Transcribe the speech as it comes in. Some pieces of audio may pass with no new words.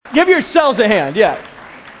Give yourselves a hand, yeah.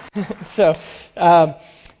 So,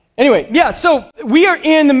 anyway, yeah, so we are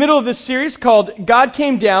in the middle of this series called God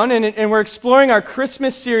Came Down, and we're exploring our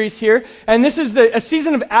Christmas series here. And this is a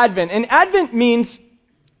season of Advent. And Advent means,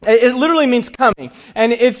 it literally means coming.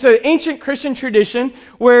 And it's an ancient Christian tradition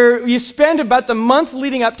where you spend about the month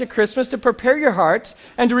leading up to Christmas to prepare your hearts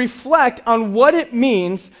and to reflect on what it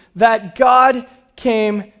means that God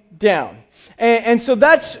came down. And so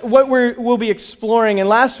that's what we'll be exploring. And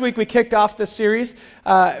last week we kicked off the series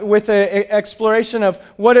with an exploration of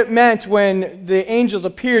what it meant when the angels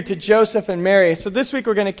appeared to Joseph and Mary. So this week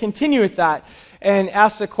we're going to continue with that and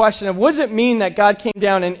ask the question of what does it mean that God came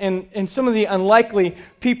down and some of the unlikely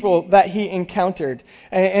people that he encountered.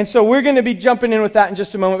 And so we're going to be jumping in with that in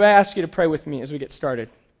just a moment. But I ask you to pray with me as we get started.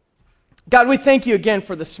 God, we thank you again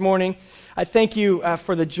for this morning. I thank you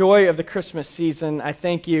for the joy of the Christmas season. I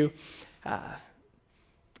thank you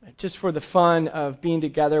just for the fun of being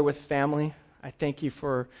together with family. I thank you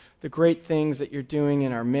for the great things that you're doing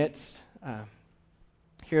in our midst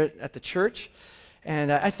here at the church.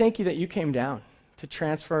 And I thank you that you came down to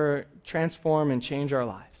transform and change our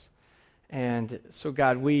lives. And so,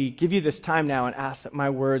 God, we give you this time now and ask that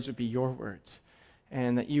my words would be your words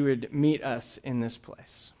and that you would meet us in this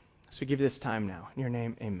place. So we give you this time now. In your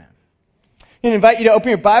name, amen. And invite you to open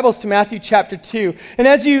your Bibles to Matthew chapter 2. And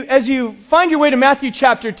as you find your way to Matthew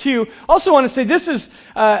chapter 2, also want to say this is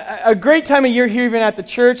a great time of year here even at the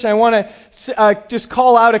church. And I want to just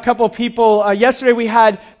call out a couple of people. Yesterday we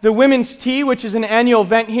had the Women's Tea, which is an annual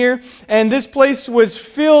event here. And this place was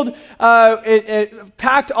filled, it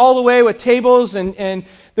packed all the way with tables and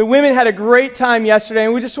the women had a great time yesterday,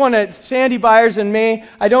 and we just want to, Sandy Byers and May,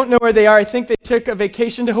 I don't know where they are. I think they took a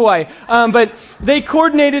vacation to Hawaii. But they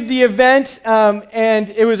coordinated the event, and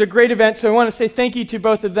it was a great event, so I want to say thank you to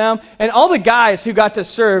both of them and all the guys who got to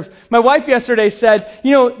serve. My wife yesterday said,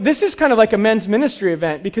 this is kind of like a men's ministry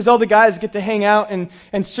event because all the guys get to hang out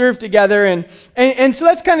and serve together, and so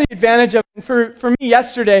that's kind of the advantage of it. For me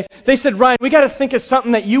yesterday, they said, Ryan, we got to think of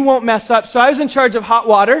something that you won't mess up. So I was in charge of hot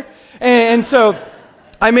water, and so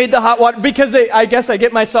I made the hot water because I guess I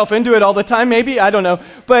get myself into it all the time, maybe. I don't know.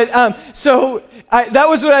 But that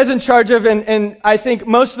was what I was in charge of, and I think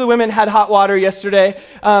most of the women had hot water yesterday.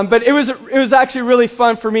 But it was actually really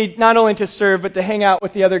fun for me not only to serve, but to hang out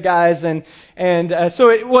with the other guys. And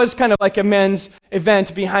so it was kind of like a men's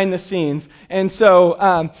event behind the scenes. And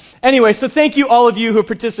so anyway, so thank you all of you who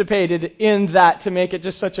participated in that to make it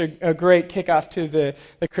just such a great kickoff to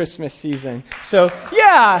the Christmas season. So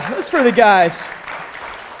yeah, that's for the guys.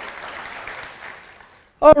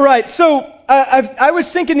 All right, so I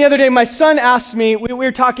was thinking the other day, my son asked me, we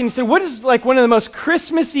were talking, he said, what is like one of the most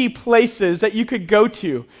Christmassy places that you could go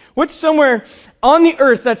to? What's somewhere on the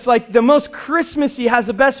earth that's like the most Christmassy, has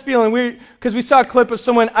the best feeling? Because we saw a clip of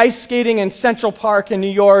someone ice skating in Central Park in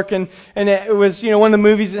New York, and it was, one of the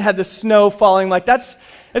movies that had the snow falling. Like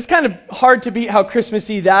it's kind of hard to beat how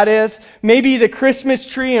Christmassy that is. Maybe the Christmas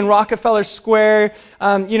tree in Rockefeller Square.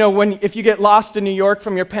 If you get lost in New York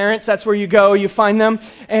from your parents, that's where you go. You find them.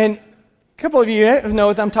 And a couple of you know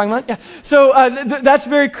what I'm talking about. Yeah. So that's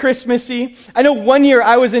very Christmassy. I know one year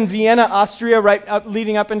I was in Vienna, Austria,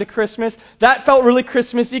 leading up into Christmas. That felt really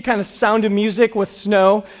Christmassy, kind of Sound of Music with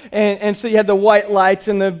snow. And so you had the white lights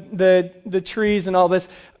and the trees and all this.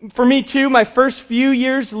 For me, too, my first few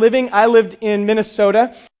years I lived in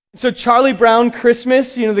Minnesota. So Charlie Brown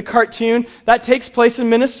Christmas, the cartoon, that takes place in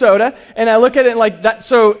Minnesota. And I look at it like that.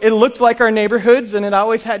 So it looked like our neighborhoods, and it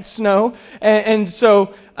always had snow. And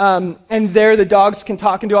there the dogs can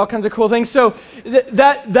talk and do all kinds of cool things. So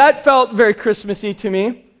that felt very Christmassy to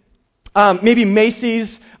me. Maybe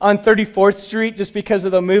Macy's on 34th Street, just because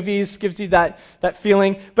of the movies, gives you that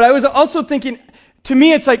feeling. But I was also thinking, to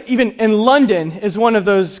me, it's like even in London is one of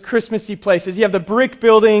those Christmassy places. You have the brick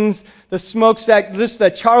buildings, the smokestack, just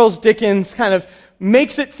the Charles Dickens kind of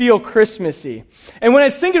makes it feel Christmassy. And when I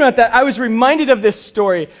was thinking about that, I was reminded of this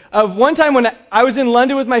story of one time when I was in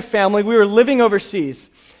London with my family. We were living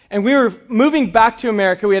overseas, and we were moving back to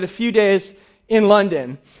America. We had a few days in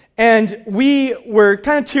London, and we were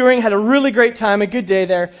kind of touring, had a really great time, a good day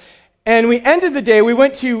there. And we ended the day, we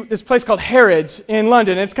went to this place called Harrods in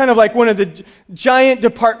London. It's kind of like one of the giant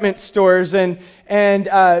department stores. And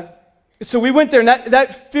so we went there, and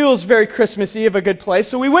that feels very Christmassy, of a good place.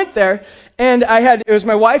 So we went there, and it was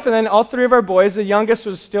my wife and then all three of our boys. The youngest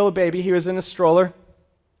was still a baby. He was in a stroller.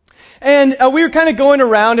 And we were kind of going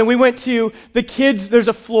around, and we went to the kids. There's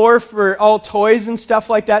a floor for all toys and stuff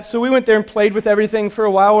like that. So we went there and played with everything for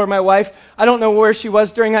a while, where my wife, I don't know where she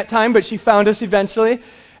was during that time, but she found us eventually.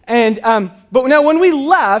 And but now when we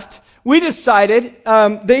left, we decided,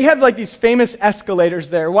 they had like these famous escalators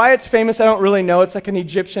there. Why it's famous, I don't really know. It's like an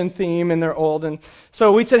Egyptian theme and they're old. And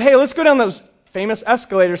so we said, hey, let's go down those famous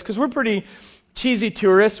escalators because we're pretty cheesy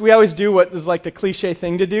tourists. We always do what is like the cliche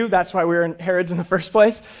thing to do. That's why we were in Harrods in the first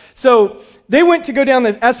place. So they went to go down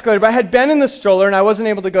the escalator, but I had Ben in the stroller and I wasn't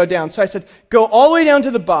able to go down. So I said, go all the way down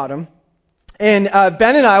to the bottom. And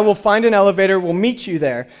Ben and I will find an elevator. We'll meet you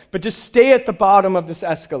there. But just stay at the bottom of this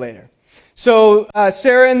escalator. So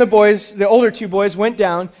Sarah and the boys, the older two boys, went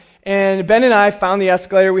down, and Ben and I found the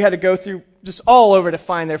escalator. We had to go through just all over to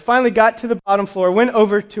find there. Finally got to the bottom floor, went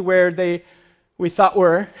over to where we thought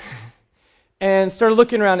were, and started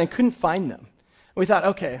looking around and couldn't find them. We thought,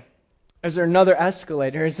 okay, is there another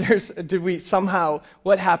escalator? Did we somehow,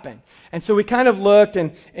 what happened? And so we kind of looked,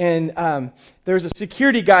 and there was a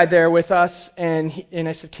security guy there with us, and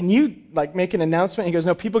I said, can you like make an announcement? He goes,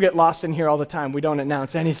 no, people get lost in here all the time. We don't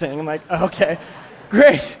announce anything. I'm like, okay,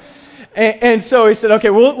 great. And so he said, okay,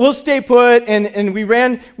 we'll stay put, and we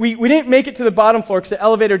ran. We didn't make it to the bottom floor because the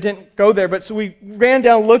elevator didn't go there, but so we ran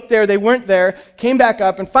down, looked there, they weren't there, came back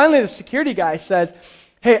up, and finally the security guy says,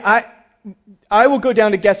 hey, I will go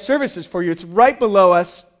down to guest services for you. It's right below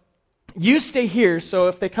us. You stay here, so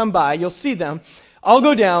if they come by, you'll see them. I'll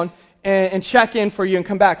go down and check in for you and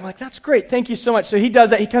come back. I'm like, that's great. Thank you so much. So he does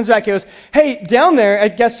that. He comes back. He goes, hey, down there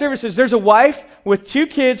at guest services, there's a wife with 2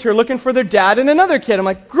 kids who are looking for their dad and another kid. I'm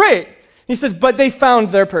like, great. He said, but they found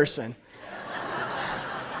their person.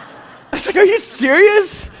 I was like, are you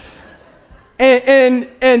serious?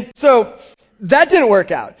 And so that didn't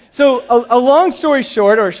work out. So a long story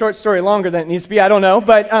short, or a short story longer than it needs to be, I don't know.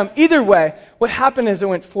 But either way, what happened is it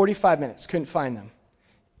went 45 minutes, couldn't find them.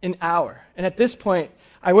 An hour. And at this point,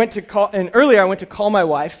 I went to call my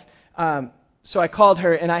wife. So I called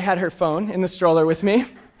her, and I had her phone in the stroller with me.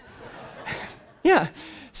 Yeah.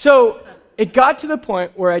 So it got to the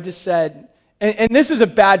point where I just said, and this is a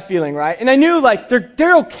bad feeling, right? And I knew like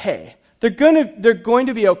they're okay. They're going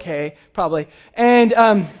to be okay, probably. And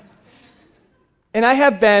I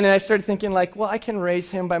have Ben, and I started thinking like, well, I can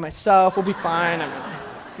raise him by myself. We'll be fine. I mean,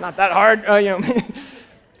 it's not that hard,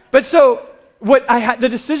 But so the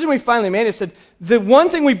decision we finally made is that the one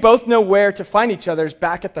thing we both know where to find each other is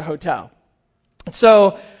back at the hotel.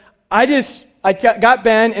 So I got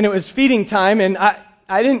Ben, and it was feeding time, and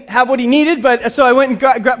I didn't have what he needed, but so I went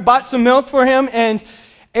and bought some milk for him,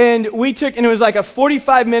 and we took, and it was like a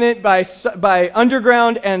 45-minute by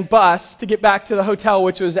underground and bus to get back to the hotel,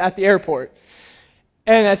 which was at the airport.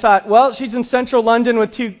 And I thought, well, she's in central London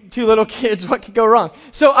with two little kids. What could go wrong?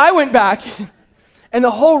 So I went back, and the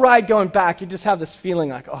whole ride going back, you just have this feeling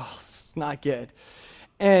like, oh, this is not good.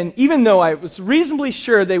 And even though I was reasonably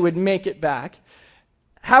sure they would make it back,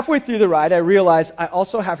 halfway through the ride, I realized I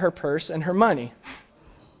also have her purse and her money.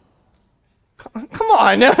 Come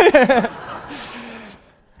on.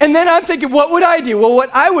 And then I'm thinking, what would I do? Well,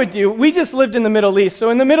 what I would do, we just lived in the Middle East. So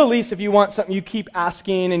in the Middle East, if you want something, you keep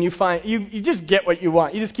asking and you just get what you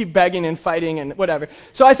want. You just keep begging and fighting and whatever.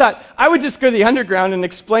 So I thought I would just go to the underground and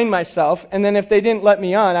explain myself. And then if they didn't let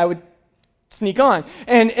me on, I would sneak on.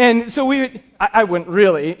 And so I wouldn't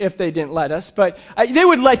really if they didn't let us, but they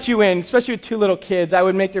would let you in, especially with 2 little kids. I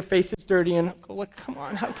would make their faces dirty and go, look, come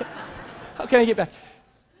on, how can I get back?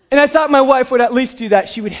 And I thought my wife would at least do that.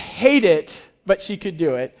 She would hate it, but she could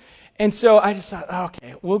do it. And so I just thought,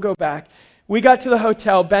 okay, we'll go back. We got to the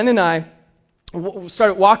hotel. Ben and I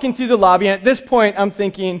started walking through the lobby. And at this point, I'm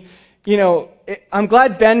thinking, I'm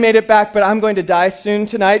glad Ben made it back, but I'm going to die soon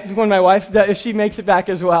tonight when my wife, if she makes it back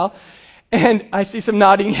as well. And I see some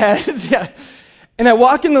nodding heads. Yeah. And I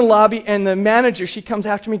walk in the lobby, and the manager, she comes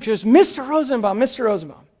after me and goes, Mr. Rosenbaum, Mr.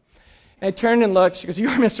 Rosenbaum. And I turned and looked. She goes,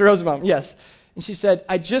 you're Mr. Rosenbaum. Yes. And she said,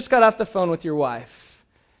 I just got off the phone with your wife.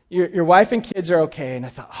 Your wife and kids are okay. And I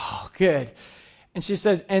thought, oh, good. And she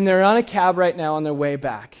says, and they're on a cab right now on their way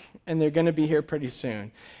back. And they're going to be here pretty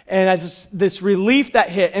soon. And this relief that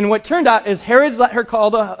hit. And what turned out is Harrods let her call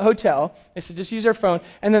the hotel. They said, just use her phone.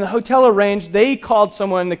 And then the hotel arranged. They called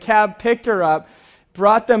someone. The cab picked her up,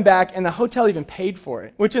 brought them back. And the hotel even paid for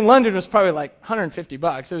it. Which in London was probably like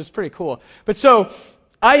 $150. It was pretty cool. But so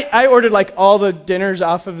I ordered like all the dinners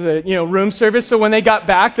off of the room service, so when they got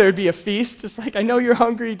back there would be a feast. Just like, I know you're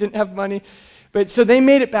hungry, you didn't have money, but so they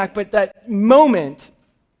made it back. But that moment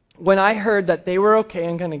when I heard that they were okay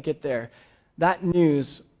and going to get there, that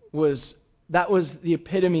news was the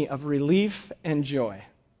epitome of relief and joy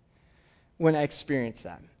when I experienced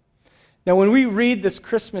that. Now, when we read this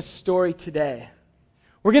Christmas story today,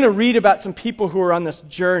 we're going to read about some people who are on this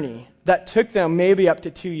journey that took them maybe up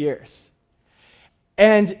to 2 years.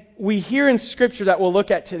 And we hear in Scripture that we'll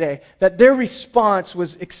look at today that their response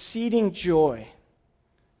was exceeding joy.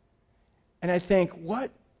 And I think,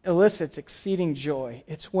 what elicits exceeding joy?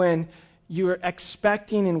 It's when you are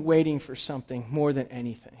expecting and waiting for something more than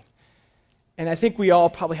anything. And I think we all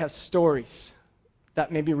probably have stories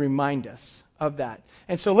that maybe remind us of that.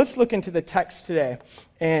 And so let's look into the text today.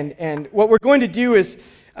 And what we're going to do is,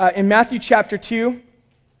 in Matthew chapter 2,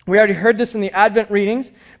 we already heard this in the Advent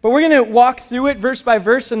readings, but we're going to walk through it verse by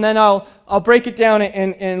verse, and then I'll break it down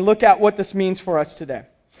and look at what this means for us today.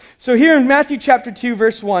 So here in Matthew chapter 2,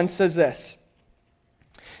 verse 1 says this.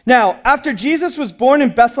 Now, after Jesus was born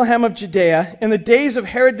in Bethlehem of Judea, in the days of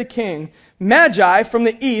Herod the king, Magi from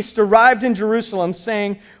the east arrived in Jerusalem,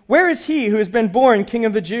 saying, "Where is he who has been born King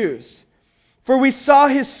of the Jews? For we saw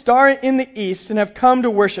his star in the east and have come to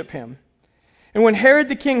worship him." And when Herod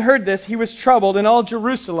the king heard this, he was troubled, and all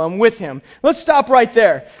Jerusalem with him. Let's stop right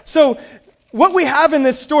there. So, what we have in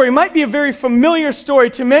this story might be a very familiar story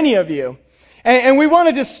to many of you. And we want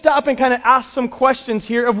to just stop and kind of ask some questions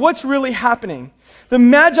here of what's really happening. The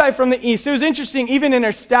Magi from the east. It was interesting, even in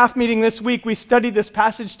our staff meeting this week, we studied this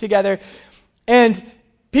passage together. And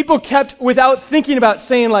people kept, without thinking about,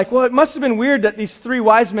 saying like, well, it must have been weird that these three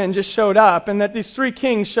wise men just showed up and that these three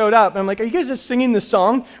kings showed up. And I'm like, are you guys just singing the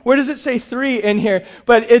song? Where does it say three in here?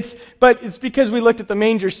 But it's because we looked at the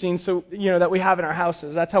manger scene, so that we have in our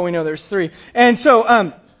houses. That's how we know there's three. And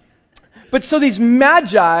so, so these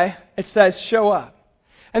Magi, it says, show up.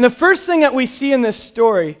 And the first thing that we see in this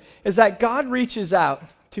story is that God reaches out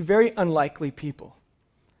to very unlikely people.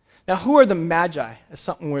 Now, who are the Magi? Is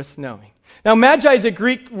something worth knowing. Now, Magi is a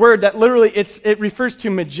Greek word that literally it refers to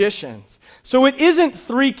magicians. So it isn't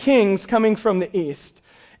three kings coming from the east,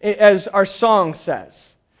 as our song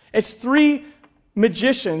says. It's three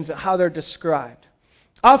magicians, how they're described.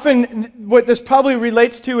 Often, what this probably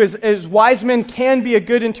relates to is wise men can be a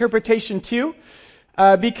good interpretation too,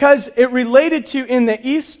 because it related to in the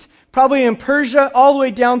east, probably in Persia, all the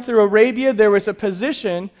way down through Arabia, there was a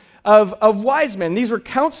position of wise men. These were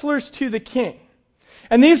counselors to the king.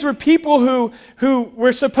 And these were people who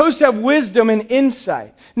were supposed to have wisdom and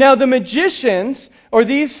insight. Now, the magicians, or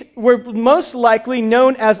these were most likely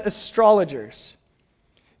known as astrologers.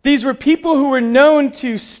 These were people who were known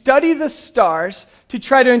to study the stars to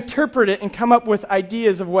try to interpret it and come up with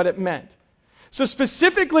ideas of what it meant. So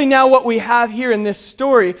specifically now what we have here in this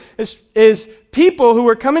story is people who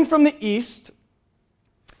were coming from the east,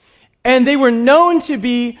 and they were known to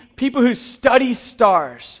be people who study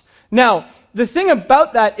stars. Now, the thing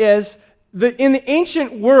about that is that in the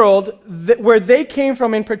ancient world, where they came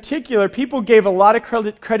from in particular, people gave a lot of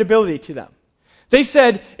credibility to them. They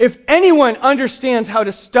said, if anyone understands how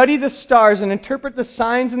to study the stars and interpret the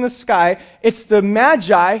signs in the sky, it's the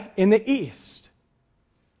Magi in the east.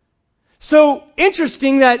 So,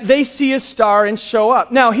 interesting that they see a star and show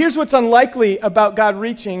up. Now, here's what's unlikely about God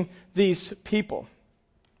reaching these people.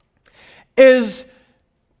 Is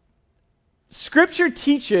Scripture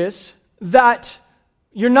teaches that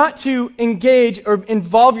you're not to engage or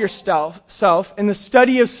involve yourself in the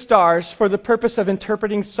study of stars for the purpose of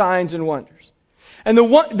interpreting signs and wonders. And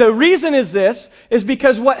the reason is this, is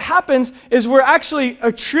because what happens is we're actually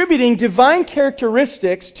attributing divine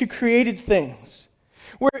characteristics to created things.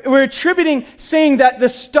 We're attributing, saying that the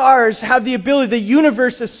stars have the ability, the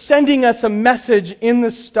universe is sending us a message in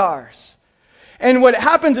the stars. And what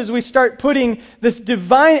happens is we start putting this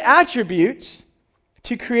divine attributes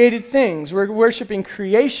to created things. We're worshiping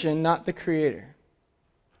creation, not the Creator.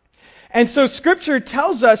 And so Scripture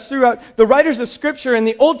tells us throughout, the writers of Scripture in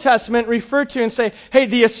the Old Testament refer to and say, hey,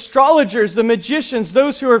 the astrologers, the magicians,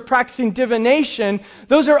 those who are practicing divination,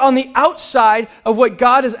 those are on the outside of what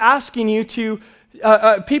God is asking you to,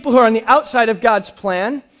 people who are on the outside of God's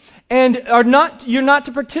plan, and you're not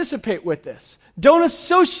to participate with this. Don't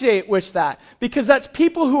associate with that, because that's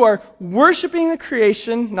people who are worshiping the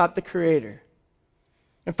creation, not the Creator.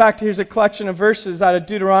 In fact, here's a collection of verses out of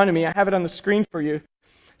Deuteronomy. I have it on the screen for you. It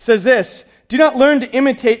says this, "Do not learn to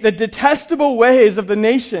imitate the detestable ways of the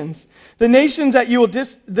nations. The nations you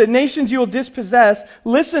will dispossess.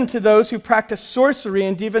 Listen to those who practice sorcery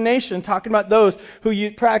and divination," talking about those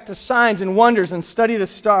who practice signs and wonders and study the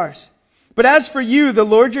stars. "But as for you, the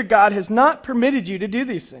Lord your God has not permitted you to do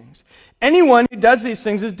these things. Anyone who does these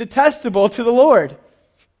things is detestable to the Lord."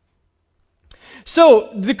 So,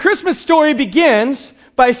 the Christmas story begins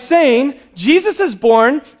by saying, Jesus is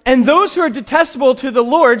born, and those who are detestable to the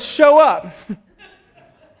Lord show up.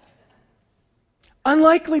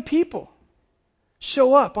 Unlikely people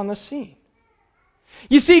show up on the scene.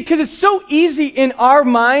 You see, because it's so easy in our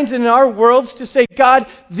minds and in our worlds to say, God,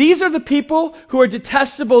 these are the people who are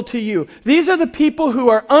detestable to you. These are the people who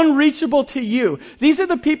are unreachable to you. These are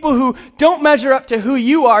the people who don't measure up to who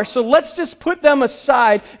you are, so let's just put them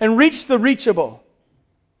aside and reach the reachable.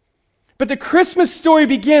 But the Christmas story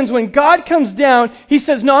begins when God comes down. He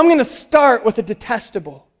says, no, I'm going to start with the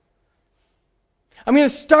detestable. I'm going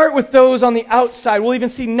to start with those on the outside. We'll even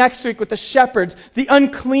see next week with the shepherds, the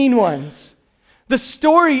unclean ones. The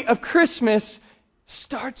story of Christmas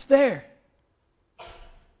starts there.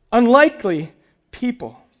 Unlikely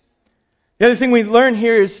people. The other thing we learn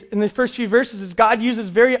here is in the first few verses is God uses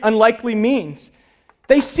very unlikely means.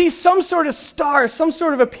 They see some sort of star, some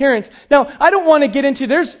sort of appearance. Now, I don't want to get into,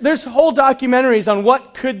 there's whole documentaries on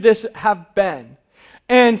what could this have been.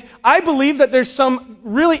 And I believe that there's some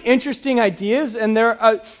really interesting ideas, and there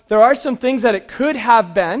are some things that it could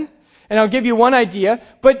have been. And I'll give you one idea,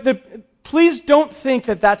 but please don't think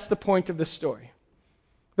that that's the point of the story.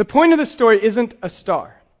 The point of the story isn't a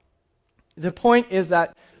star. The point is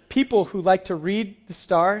that people who like to read the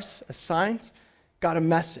stars as signs got a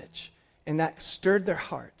message, and that stirred their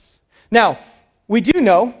hearts. Now, we do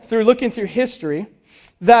know, through looking through history,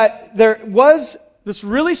 that there was this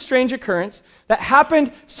really strange occurrence that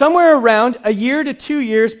happened somewhere around a year to 2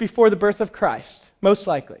 years before the birth of Christ, most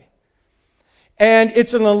likely. And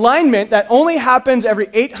it's an alignment that only happens every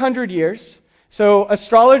 800 years. So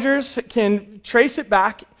astrologers can trace it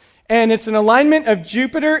back. And it's an alignment of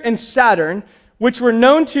Jupiter and Saturn, which were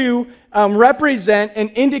known to represent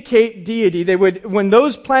and indicate deity. When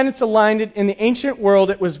those planets aligned in the ancient world,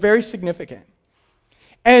 it was very significant.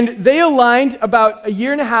 And they aligned about a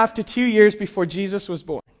year and a half to 2 years before Jesus was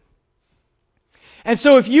born. And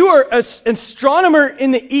so if you are an astronomer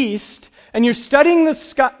in the East, and you're studying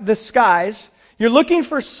the skies, you're looking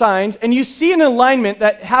for signs, and you see an alignment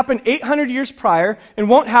that happened 800 years prior and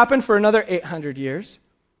won't happen for another 800 years.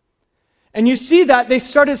 And you see that, they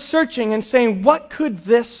started searching and saying, what could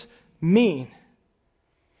this mean?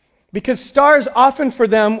 Because stars often for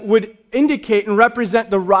them would indicate and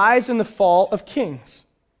represent the rise and the fall of kings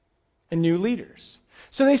and new leaders.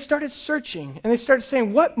 So they started searching, and they started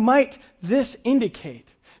saying, what might this indicate?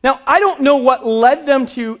 Now, I don't know what led them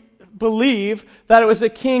to believe that it was a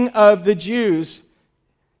king of the Jews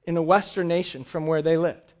in a Western nation from where they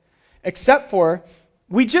lived. Except for,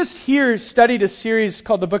 we just here studied a series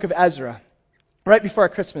called the Book of Ezra, right before our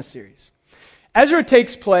Christmas series. Ezra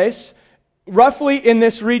takes place roughly in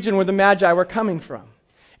this region where the Magi were coming from.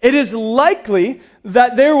 It is likely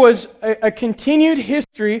that there was a continued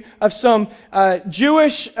history of some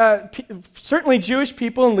certainly Jewish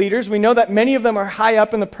people and leaders. We know that many of them are high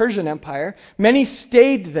up in the Persian Empire. Many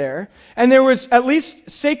stayed there. And there was at least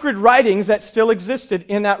sacred writings that still existed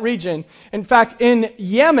in that region. In fact, in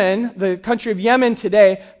Yemen, the country of Yemen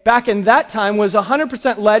today, back in that time was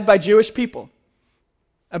 100% led by Jewish people.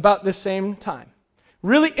 About the same time.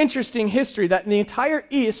 Really interesting history that the entire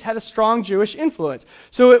East had a strong Jewish influence.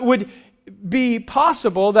 So it would be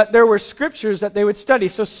possible that there were scriptures that they would study.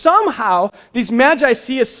 So somehow these Magi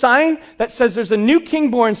see a sign that says there's a new king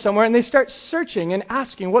born somewhere, and they start searching and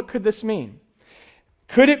asking, what could this mean?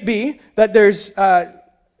 Could it be that there's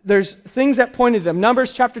things that pointed to them?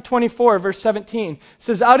 Numbers chapter 24, verse 17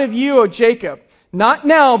 says, out of you, O Jacob, not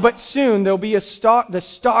now, but soon, there'll be a star, the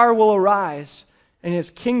star will arise, and his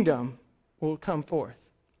kingdom will come forth.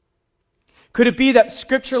 Could it be that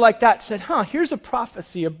scripture like that said, here's a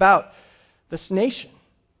prophecy about this nation.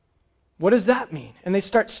 What does that mean? And they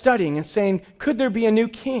start studying and saying, could there be a new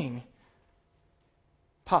king?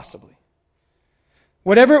 Possibly.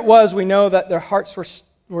 Whatever it was, we know that their hearts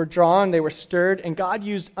were drawn, they were stirred, and God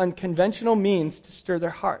used unconventional means to stir their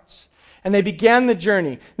hearts. And they began the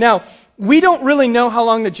journey. Now, we don't really know how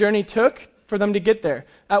long the journey took for them to get there.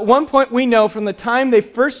 At one point, we know from the time they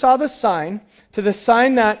first saw the sign to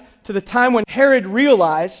the time when Herod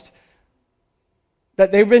realized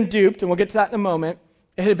that they've been duped, and we'll get to that in a moment,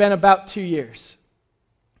 it had been about 2 years.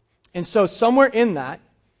 And so somewhere in that,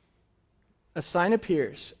 a sign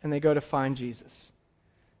appears, and they go to find Jesus.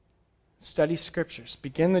 Study scriptures,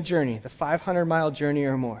 begin the journey, the 500-mile journey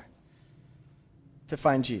or more, to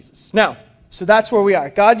find Jesus. Now, so that's where we are.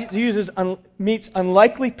 God meets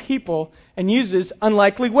unlikely people and uses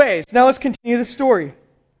unlikely ways. Now let's continue the story.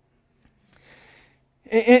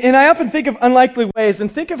 And I often think of unlikely ways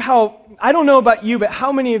and think of how, I don't know about you, but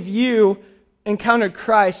how many of you encountered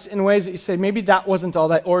Christ in ways that you say, maybe that wasn't all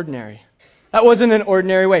that ordinary. That wasn't an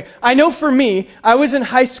ordinary way. I know for me, I was in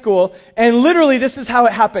high school, and literally this is how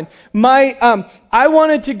it happened. I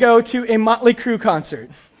wanted to go to a Motley Crue concert,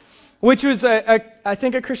 which was, I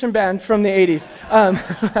think, a Christian band from the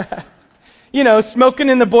 80s. Smoking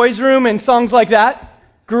in the boys' room and songs like that.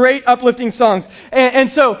 Great uplifting songs. And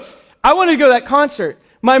so I wanted to go to that concert.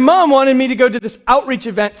 My mom wanted me to go to this outreach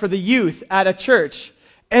event for the youth at a church.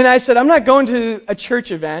 And I said, I'm not going to a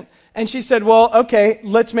church event. And she said, well, okay,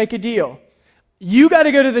 let's make a deal. You got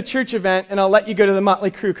to go to the church event, and I'll let you go to the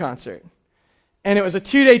Motley Crue concert. And it was a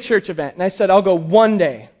 2-day church event. And I said, I'll go one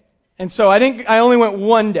day. And so I only went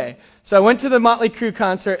one day. So I went to the Motley Crue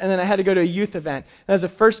concert, and then I had to go to a youth event. That was the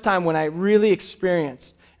first time when I really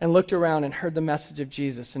experienced and looked around and heard the message of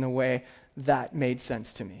Jesus in a way that made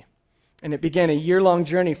sense to me. And it began a year-long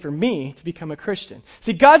journey for me to become a Christian.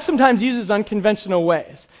 See, God sometimes uses unconventional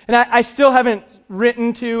ways. And I still haven't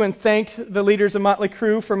written to and thanked the leaders of Motley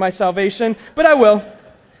Crue for my salvation, but I will.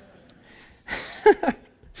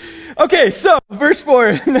 Okay, so verse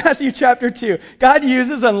 4, Matthew chapter 2. God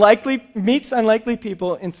meets unlikely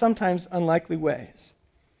people in sometimes unlikely ways.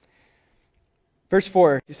 Verse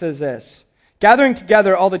 4, he says this, gathering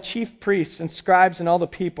together all the chief priests and scribes and all the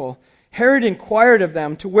people, Herod inquired of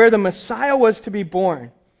them to where the Messiah was to be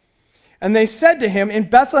born. And they said to him, in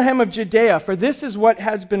Bethlehem of Judea, for this is what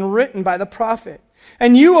has been written by the prophet.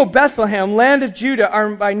 And you, O Bethlehem, land of Judah,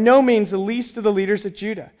 are by no means the least of the leaders of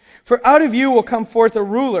Judah. For out of you will come forth a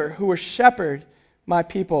ruler who will shepherd my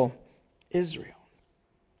people Israel.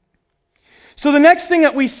 So the next thing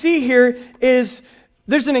that we see here is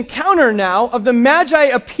there's an encounter now of the Magi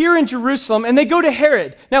appear in Jerusalem and they go to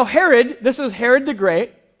Herod. Now Herod, this was Herod the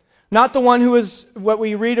Great, not the one who was what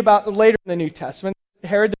we read about later in the New Testament.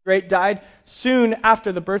 Herod the Great died soon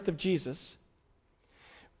after the birth of Jesus.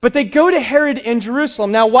 But they go to Herod in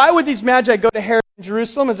Jerusalem. Now, why would these Magi go to Herod in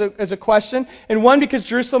Jerusalem as a question? And one, because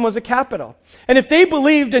Jerusalem was a capital. And if they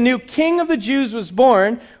believed a new king of the Jews was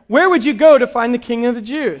born, where would you go to find the king of the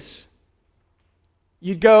Jews?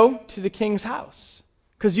 You'd go to the king's house.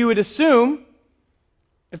 Because you would assume,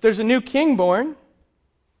 if there's a new king born,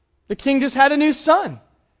 the king just had a new son.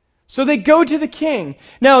 So they go to the king.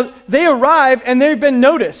 Now, they arrive and they've been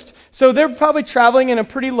noticed. So they're probably traveling in a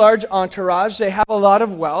pretty large entourage. They have a lot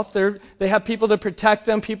of wealth. They have people to protect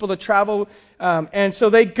them, people to travel. And so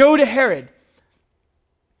they go to Herod.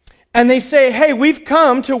 And they say, hey, we've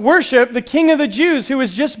come to worship the king of the Jews who was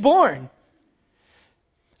just born.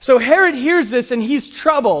 So Herod hears this and he's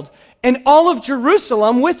troubled. And all of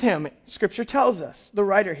Jerusalem with him, Scripture tells us. The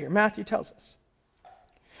writer here, Matthew tells us.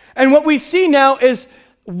 And what we see now is,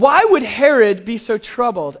 why would Herod be so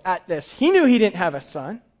troubled at this? He knew he didn't have a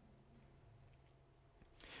son.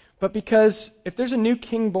 But because if there's a new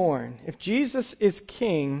king born, if Jesus is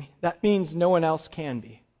king, that means no one else can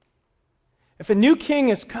be. If a new king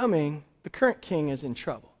is coming, the current king is in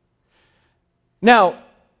trouble. Now,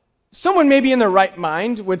 someone maybe in their right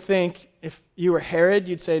mind would think, if you were Herod,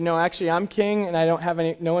 you'd say, no, actually I'm king and I don't have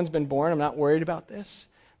no one's been born. I'm not worried about this.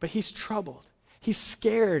 But he's troubled. He's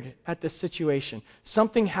scared at this situation.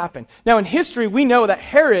 Something happened. Now, in history, we know that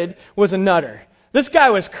Herod was a nutter. This guy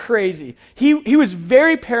was crazy. He was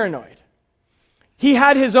very paranoid. He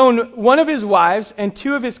had one of his wives and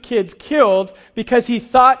 2 of his kids killed because he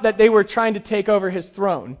thought that they were trying to take over his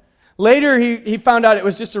throne. Later, he found out it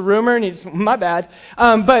was just a rumor, and he's, my bad.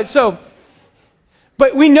 But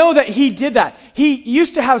we know that he did that. He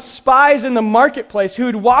used to have spies in the marketplace who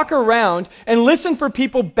would walk around and listen for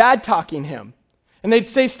people bad-talking him. And they'd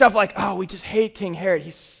say stuff like, oh, we just hate King Herod.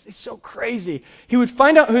 He's so crazy. He would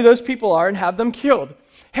find out who those people are and have them killed.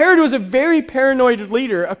 Herod was a very paranoid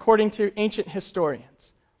leader, according to ancient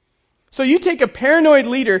historians. So you take a paranoid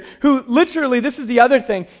leader who literally, this is the other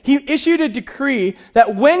thing, he issued a decree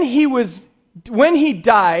that when he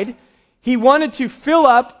died, he wanted to fill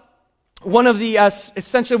up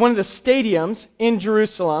essentially one of the stadiums in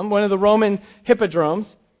Jerusalem, one of the Roman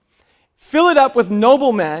hippodromes, fill it up with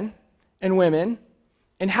noblemen and women,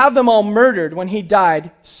 and have them all murdered when he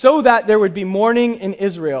died so that there would be mourning in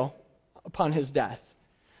Israel upon his death.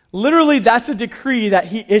 Literally, that's a decree that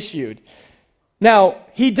he issued. Now,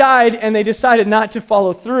 he died and they decided not to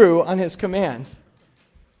follow through on his command.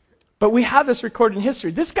 But we have this recorded in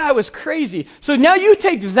history. This guy was crazy. So now you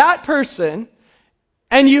take that person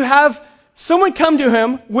and you have someone come to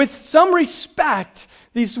him with some respect,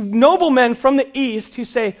 these noblemen from the east who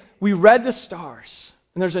say, we read the stars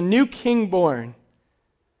and there's a new king born.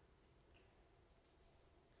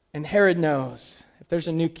 And Herod knows if there's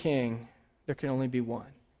a new king, there can only be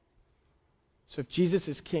one. So if Jesus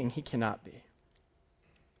is king, he cannot be.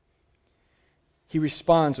 He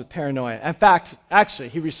responds with paranoia. In fact, actually,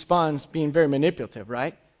 he responds being very manipulative,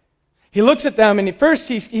 right? He looks at them and first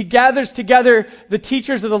he gathers together the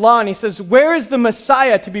teachers of the law and he says, where is the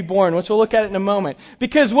Messiah to be born? Which we'll look at in a moment.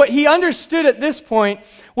 Because what he understood at this point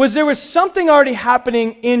was there was something already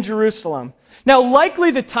happening in Jerusalem. Now,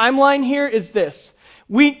 likely the timeline here is this.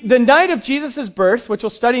 The night of Jesus' birth, which we'll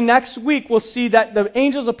study next week, we'll see that the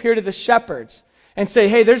angels appear to the shepherds and say,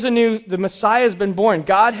 hey, the Messiah has been born.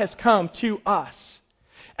 God has come to us.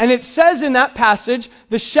 And it says in that passage,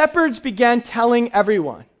 the shepherds began telling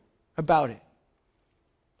everyone about it.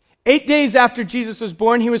 8 days after Jesus was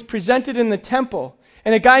born, he was presented in the temple.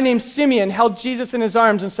 And a guy named Simeon held Jesus in his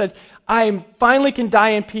arms and said, I finally can die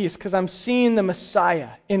in peace because I'm seeing the Messiah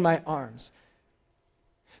in my arms.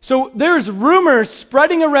 So there's rumors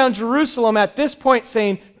spreading around Jerusalem at this point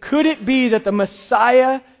saying, could it be that the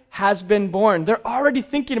Messiah has been born? They're already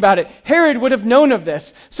thinking about it. Herod would have known of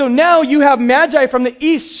this. So now you have Magi from the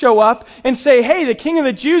east show up and say, hey, the King of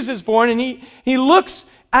the Jews is born. And he looks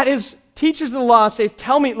at his teachers of the law and says,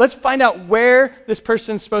 tell me, let's find out where this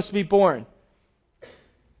person's supposed to be born.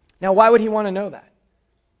 Now, why would he want to know that?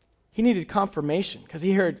 He needed confirmation because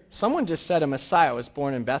he heard someone just said a Messiah was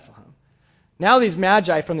born in Bethlehem. Now these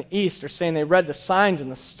Magi from the east are saying they read the signs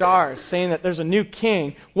and the stars, saying that there's a new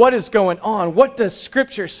king. What is going on? What does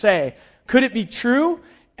Scripture say? Could it be true?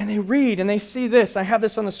 And they read and they see this. I have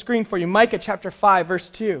this on the screen for you. Micah chapter 5,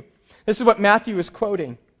 verse 2. This is what Matthew is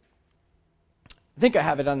quoting. I think I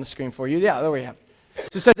have it on the screen for you. Yeah, there we have it.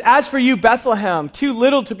 So it says, as for you, Bethlehem, too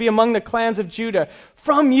little to be among the clans of Judah,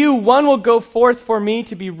 from you one will go forth for me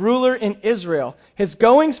to be ruler in Israel. His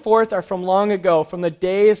goings forth are from long ago, from the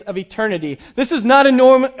days of eternity. This is not an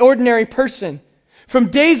ordinary person. From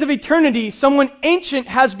days of eternity, someone ancient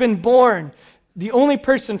has been born. The only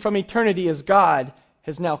person from eternity is God,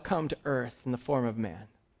 has now come to earth in the form of man.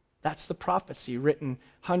 That's the prophecy written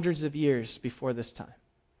hundreds of years before this time.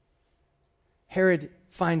 Herod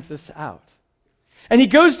finds this out. And he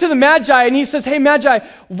goes to the Magi and he says, hey Magi,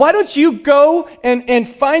 why don't you go and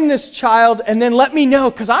find this child and then let me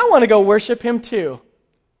know because I want to go worship him too.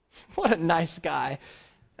 What a nice guy.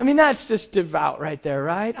 I mean, that's just devout right there,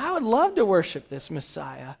 right? I would love to worship this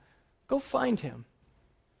Messiah. Go find him.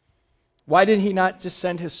 Why did he not just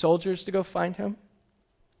send his soldiers to go find him?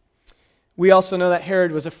 We also know that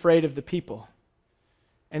Herod was afraid of the people.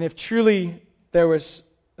 And if truly there was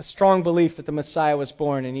a strong belief that the Messiah was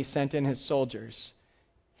born and he sent in his soldiers,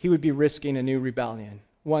 he would be risking a new rebellion,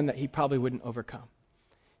 one that he probably wouldn't overcome.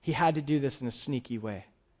 He had to do this in a sneaky way.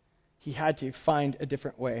 He had to find a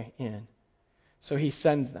different way in. So he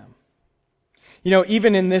sends them. You know,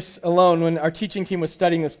 even in this alone, when our teaching team was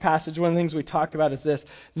studying this passage, one of the things we talked about is this.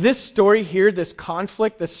 This story here, this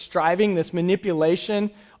conflict, this striving, this manipulation,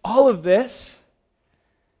 all of this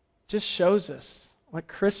just shows us what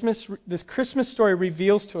this Christmas story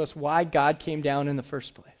reveals to us why God came down in the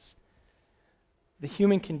first place. The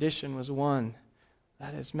human condition was one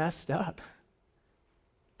that is messed up.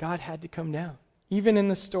 God had to come down. Even in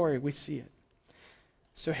the story, we see it.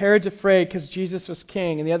 So Herod's afraid because Jesus was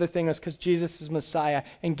king, and the other thing was because Jesus is Messiah.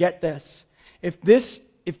 And get this,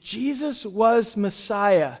 if Jesus was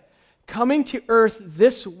Messiah, coming to earth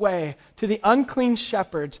this way, to the unclean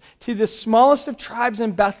shepherds, to the smallest of tribes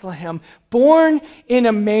in Bethlehem, born in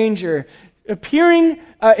a manger,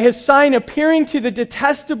 his sign appearing to the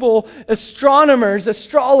detestable astronomers,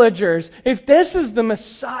 astrologers, if this is the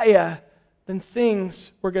Messiah, then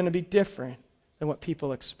things were going to be different than what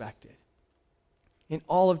people expected. And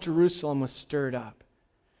all of Jerusalem was stirred up.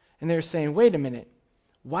 And they were saying, wait a minute,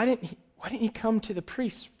 why didn't he come to the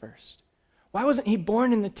priests first? Why wasn't he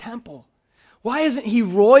born in the temple? Why isn't he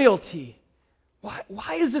royalty?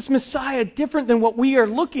 Why is this Messiah different than what we are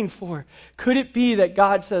looking for? Could it be that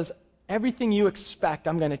God says, everything you expect,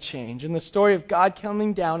 I'm going to change? In the story of God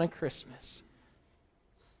coming down on Christmas,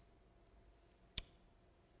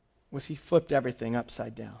 was he flipped everything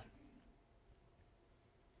upside down?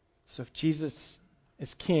 So if Jesus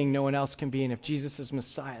is king, no one else can be. And if Jesus is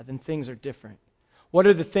Messiah, then things are different. What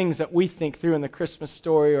are the things that we think through in the Christmas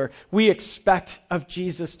story or we expect of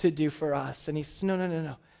Jesus to do for us? And he says,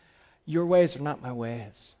 no. Your ways are not my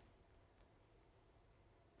ways.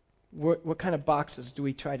 What kind of boxes do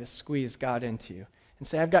we try to squeeze God into? And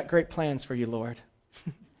say, I've got great plans for you, Lord.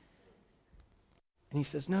 And he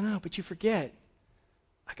says, no, but you forget.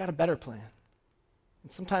 I got a better plan.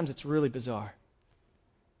 And sometimes it's really bizarre.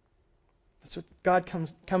 That's what God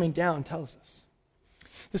coming down tells us.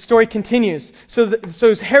 The story continues.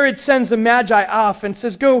 So Herod sends the Magi off and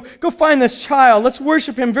says, go find this child. Let's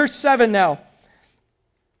worship him. Verse 7 now.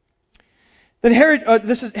 Then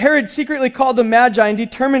Herod secretly called the Magi and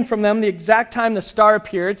determined from them the exact time the star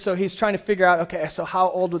appeared. So he's trying to figure out, okay, so how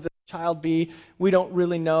old would this child be? We don't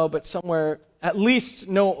really know, but somewhere at least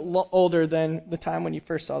no older than the time when you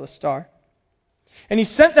first saw the star. And he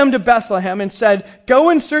sent them to Bethlehem and said, "Go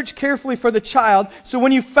and search carefully for the child, so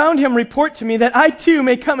when you found him, report to me, that I too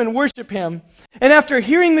may come and worship him." And after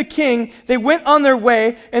hearing the king, they went on their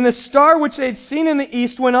way, and the star which they had seen in the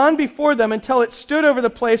east went on before them until it stood over the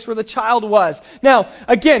place where the child was. Now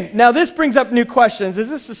this brings up new questions. Is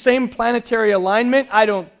this the same planetary alignment? I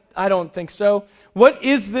don't think so. What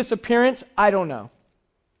is this appearance? I don't know.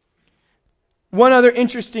 One other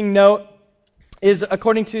interesting note is,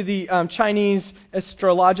 according to the Chinese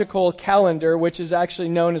astrological calendar, which is actually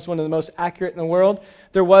known as one of the most accurate in the world,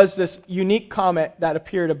 there was this unique comet that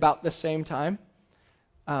appeared about the same time.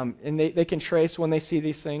 And they can trace when they see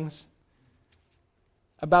these things.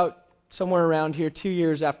 About somewhere around here, 2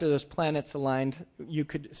 years after those planets aligned, you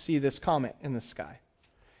could see this comet in the sky.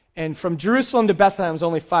 And from Jerusalem to Bethlehem is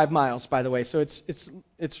only 5 miles, by the way, so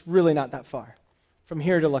it's really not that far. From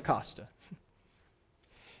here to La Costa.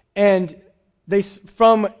 And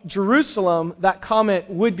from Jerusalem, that comet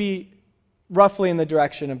would be roughly in the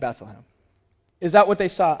direction of Bethlehem. Is that what they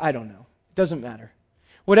saw? I don't know. It doesn't matter.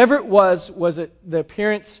 Whatever it was the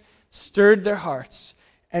appearance stirred their hearts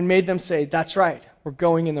and made them say, "That's right, we're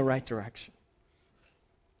going in the right direction."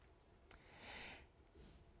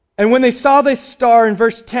 And when they saw this star in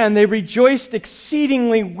verse 10, they rejoiced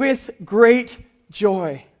exceedingly with great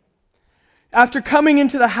joy. After coming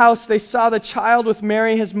into the house, they saw the child with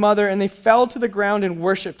Mary, his mother, and they fell to the ground and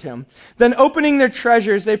worshipped him. Then opening their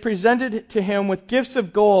treasures, they presented it to him with gifts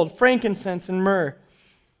of gold, frankincense, and myrrh.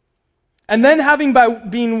 And then, having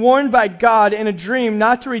been warned by God in a dream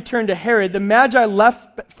not to return to Herod, the Magi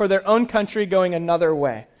left for their own country, going another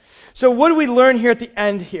way. So what do we learn here at the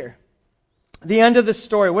end here? The end of the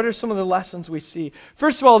story. What are some of the lessons we see?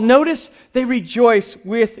 First of all, notice they rejoice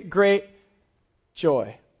with great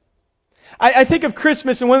joy. I think of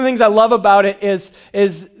Christmas, and one of the things I love about it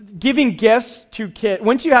is giving gifts to kids.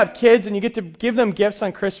 Once you have kids and you get to give them gifts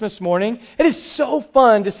on Christmas morning, it is so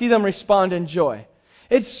fun to see them respond in joy.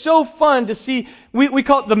 It's so fun to see, we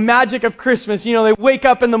call it the magic of Christmas. You know, they wake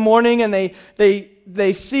up in the morning and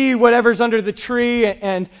they see whatever's under the tree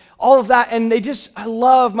and all of that. And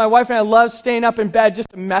my wife and I love staying up in bed just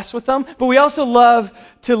to mess with them. But we also love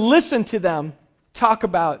to listen to them talk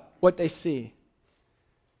about what they see.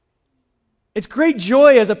 It's great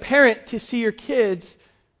joy as a parent to see your kids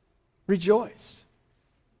rejoice.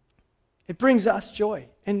 It brings us joy.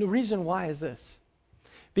 And the reason why is this.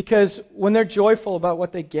 Because when they're joyful about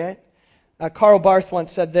what they get, Karl Barth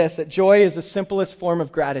once said this, that joy is the simplest form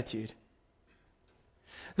of gratitude.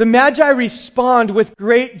 The Magi respond with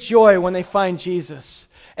great joy when they find Jesus.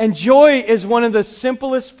 And joy is one of the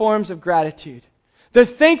simplest forms of gratitude. They're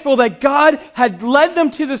thankful that God had led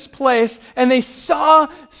them to this place and they saw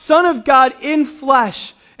Son of God in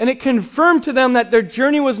flesh. And it confirmed to them that their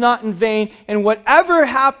journey was not in vain. And whatever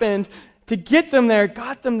happened to get them there,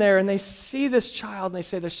 got them there. And they see this child and they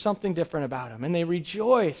say there's something different about him. And they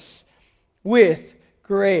rejoice with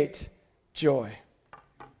great joy.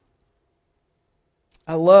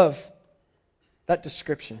 I love that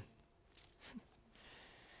description.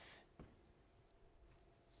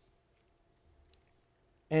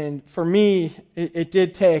 And for me, it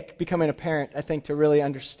did take becoming a parent, I think, to really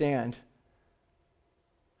understand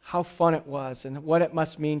how fun it was and what it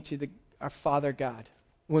must mean to our Father God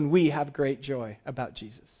when we have great joy about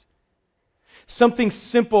Jesus. Something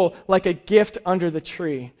simple like a gift under the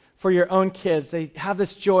tree for your own kids. They have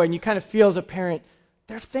this joy and you kind of feel as a parent,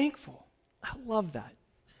 they're thankful. I love that.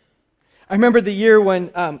 I remember the year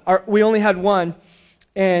when we only had one,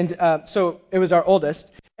 and so it was our oldest.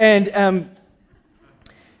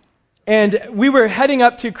 And we were heading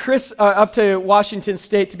up to Washington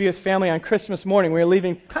State to be with family on Christmas morning. We were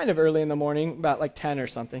leaving kind of early in the morning, about like 10 or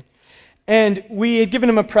something. And we had given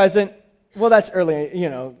him a present. Well, that's early,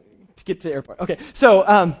 to get to the airport. Okay,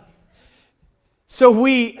 so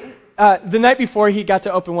we the night before he got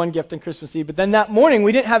to open one gift on Christmas Eve, but then that morning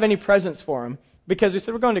we didn't have any presents for him. Because we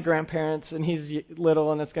said we're going to grandparents and he's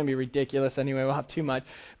little and it's going to be ridiculous anyway. We'll have too much.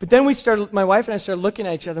 But then my wife and I started looking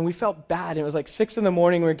at each other and we felt bad. It was like 6 a.m.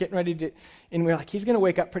 We were getting ready and we were like, he's going to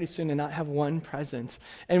wake up pretty soon and not have one present.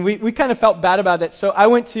 And we kind of felt bad about that. So I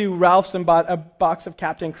went to Ralph's and bought a box of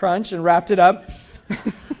Captain Crunch and wrapped it up.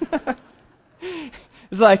 It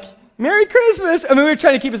was like, Merry Christmas. I mean, we were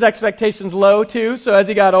trying to keep his expectations low too. So as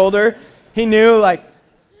he got older, he knew like,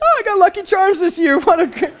 oh, I got Lucky Charms this year.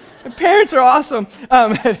 Parents are awesome.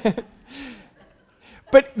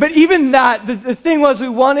 But even that, the thing was we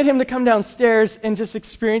wanted him to come downstairs and just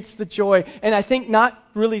experience the joy. And I think not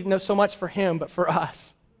really so much for him, but for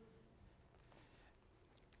us.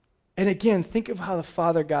 And again, think of how the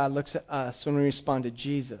Father God looks at us when we respond to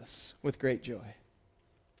Jesus with great joy.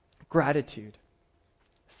 Gratitude.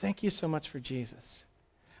 Thank you so much for Jesus.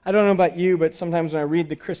 I don't know about you, but sometimes when I read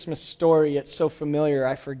the Christmas story, it's so familiar,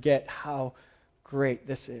 I forget how great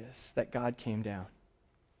this is that God came down.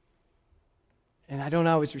 And I don't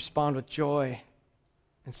always respond with joy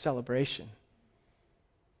and celebration.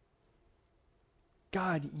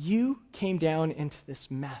 God, you came down into this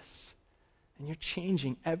mess, and you're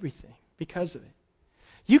changing everything because of it.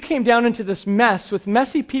 You came down into this mess with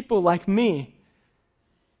messy people like me.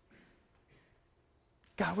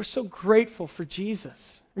 God, we're so grateful for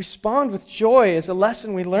Jesus. Respond with joy is a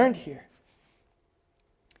lesson we learned here.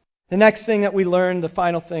 The next thing that we learned, the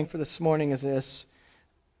final thing for this morning, is this.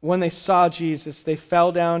 When they saw Jesus, they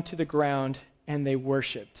fell down to the ground and they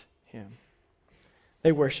worshiped him.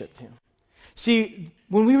 They worshiped him. See,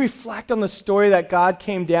 when we reflect on the story that God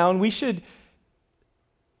came down, we should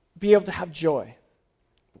be able to have joy.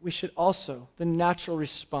 But we should also, the natural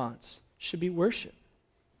response should be worship.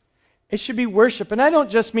 It should be worship. And I don't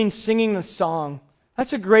just mean singing a song.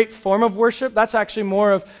 That's a great form of worship. That's actually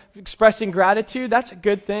more of expressing gratitude. That's a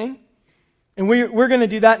good thing. And we're going to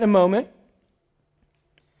do that in a moment.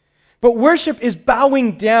 But worship is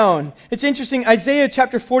bowing down. It's interesting. Isaiah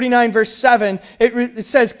chapter 49 verse 7, it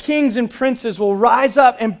says, kings and princes will rise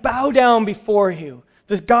up and bow down before you,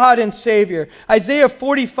 the God and Savior. Isaiah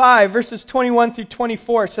 45 verses 21 through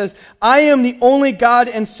 24 says, I am the only God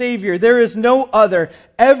and Savior. There is no other.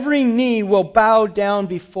 Every knee will bow down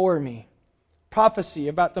before me. Prophecy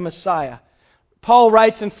about the Messiah. Paul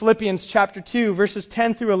writes in Philippians chapter 2, verses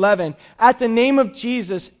 10 through 11, at the name of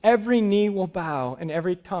Jesus, every knee will bow and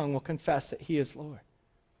every tongue will confess that he is Lord.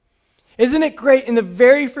 Isn't it great? In the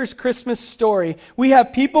very first Christmas story, we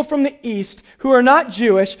have people from the East who are not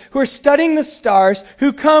Jewish, who are studying the stars,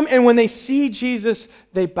 who come and when they see Jesus,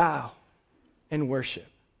 they bow and worship.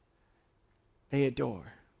 They adore.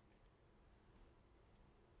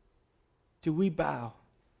 Do we bow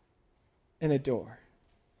and adore?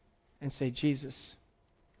 And say, Jesus,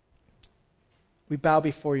 we bow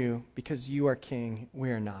before you because you are King, we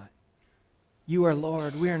are not. You are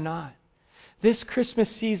Lord, we are not. This Christmas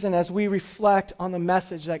season, as we reflect on the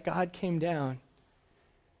message that God came down,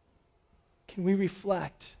 can we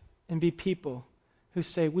reflect and be people who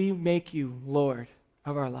say, we make you Lord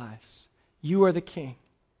of our lives. You are the King.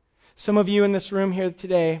 Some of you in this room here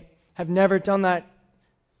today have never done that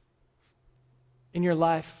in your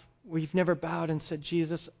life. We've never bowed and said,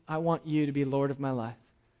 Jesus, I want you to be Lord of my life.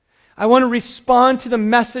 I want to respond to the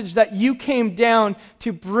message that you came down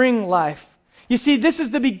to bring life. You see, this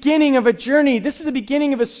is the beginning of a journey. This is the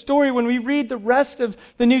beginning of a story. When we read the rest of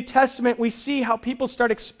the New Testament, we see how people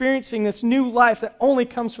start experiencing this new life that only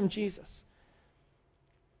comes from Jesus.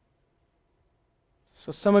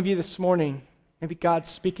 So some of you this morning, maybe God's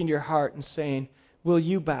speaking to your heart and saying, will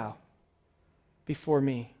you bow before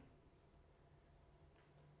me?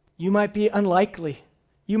 You might be unlikely.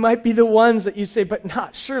 You might be the ones that you say, but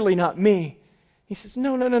surely not me. He says,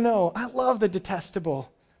 no. I love the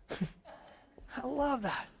detestable. I love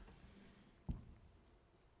that.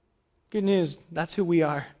 Good news, that's who we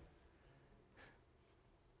are.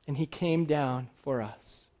 And he came down for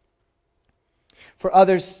us. For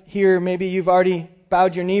others here, maybe you've already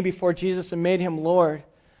bowed your knee before Jesus and made him Lord.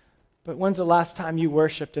 But when's the last time you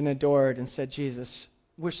worshiped and adored and said, Jesus,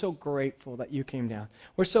 we're so grateful that you came down.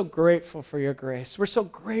 We're so grateful for your grace. We're so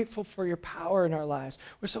grateful for your power in our lives.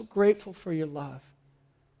 We're so grateful for your love.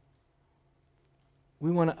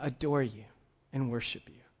 We want to adore you and worship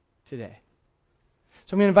you today.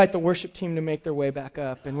 So I'm going to invite the worship team to make their way back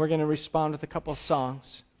up, and we're going to respond with a couple of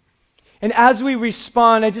songs. And as we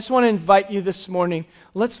respond, I just want to invite you this morning,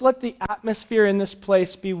 let's let the atmosphere in this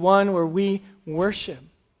place be one where we worship,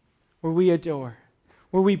 where we adore,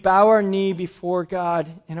 where we bow our knee before God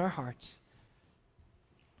in our hearts.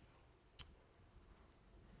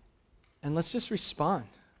 And let's just respond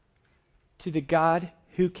to the God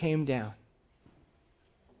who came down.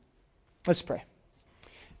 Let's pray.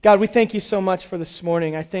 God, we thank you so much for this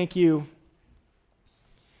morning. I thank you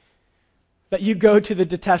that you go to the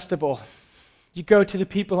detestable. You go to the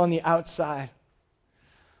people on the outside.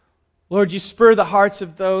 Lord, you spur the hearts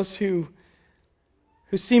of those who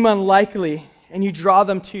seem unlikely, and you draw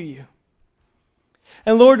them to you.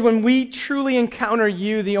 And Lord, when we truly encounter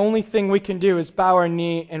you, the only thing we can do is bow our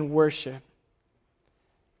knee and worship.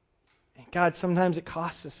 And God, sometimes it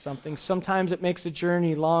costs us something. Sometimes it makes the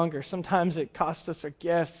journey longer. Sometimes it costs us our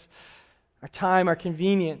gifts, our time, our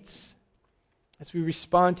convenience as we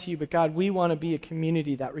respond to you. But God, we want to be a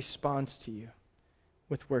community that responds to you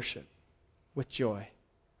with worship, with joy,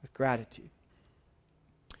 with gratitude.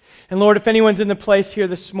 And Lord, if anyone's in the place here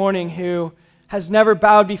this morning who has never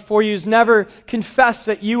bowed before you, has never confessed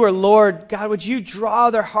that you are Lord, God, would you draw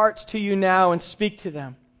their hearts to you now and speak to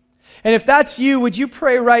them? And if that's you, would you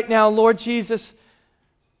pray right now, Lord Jesus,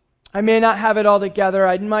 I may not have it all together.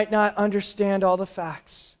 I might not understand all the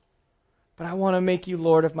facts, but I want to make you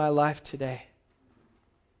Lord of my life today.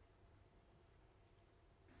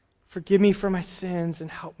 Forgive me for my sins and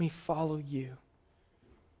help me follow you.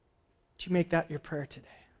 Would you make that your prayer today?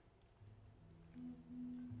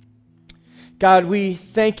 God, we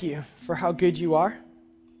thank you for how good you are.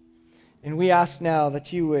 And we ask now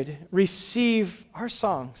that you would receive our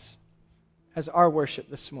songs as our worship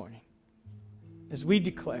this morning, as we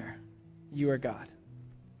declare you are God.